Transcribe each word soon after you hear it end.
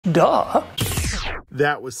Duh.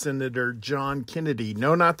 That was Senator John Kennedy.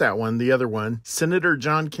 No, not that one, the other one. Senator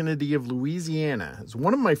John Kennedy of Louisiana is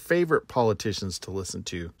one of my favorite politicians to listen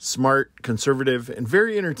to. Smart, conservative, and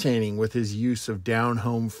very entertaining with his use of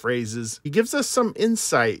down-home phrases. He gives us some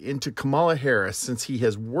insight into Kamala Harris since he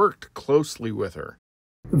has worked closely with her.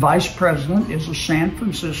 The vice president is a San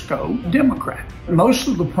Francisco Democrat. Most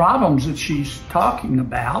of the problems that she's talking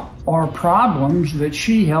about are problems that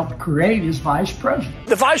she helped create as vice president.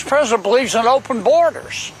 The vice president believes in open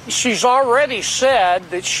borders. She's already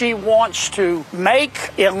said that she wants to make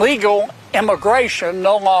illegal immigration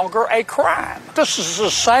no longer a crime. This is the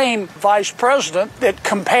same vice president that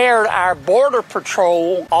compared our Border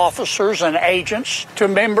Patrol officers and agents to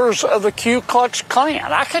members of the Ku Klux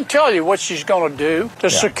Klan. I can tell you what she's going to do to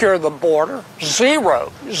secure the border.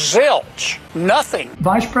 Zero. Zilch. Nothing.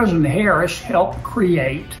 Vice President Harris helped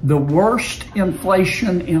create the worst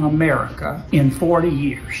inflation in America in 40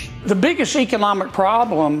 years. The biggest economic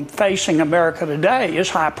problem facing America today is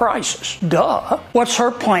high prices. Duh. What's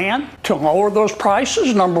her plan to lower those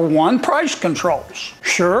prices? Number one, price controls.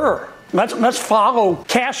 Sure. Let's follow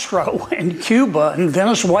Castro and Cuba and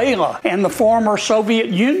Venezuela and the former Soviet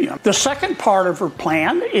Union. The second part of her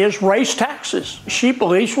plan is raise taxes. She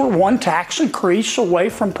believes we're one tax increase away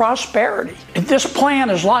from prosperity. This plan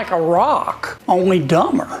is like a rock, only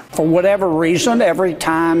dumber. For whatever reason, every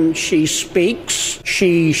time she speaks,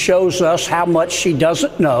 she shows us how much she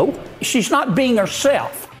doesn't know. She's not being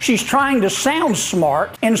herself. She's trying to sound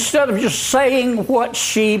smart instead of just saying what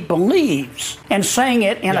she believes and saying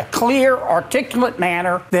it in a clear, articulate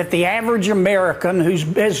manner that the average American who's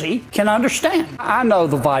busy can understand. I know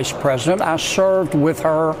the vice president. I served with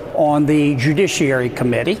her on the Judiciary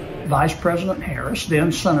Committee. Vice President Harris,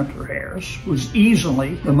 then Senator Harris, was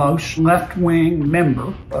easily the most left-wing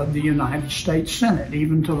member of the United States Senate,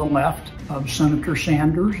 even to the left of Senator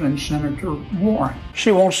Sanders and Senator Warren.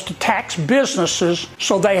 She wants to tax businesses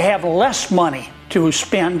so they have less money to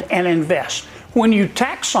spend and invest. When you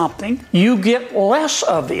tax something, you get less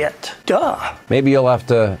of it. Duh. Maybe you'll have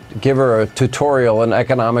to give her a tutorial in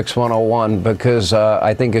Economics 101 because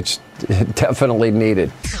I think it's definitely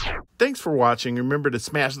needed. Thanks for watching. Remember to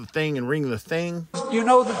smash the thing and ring the thing. You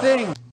know the thing.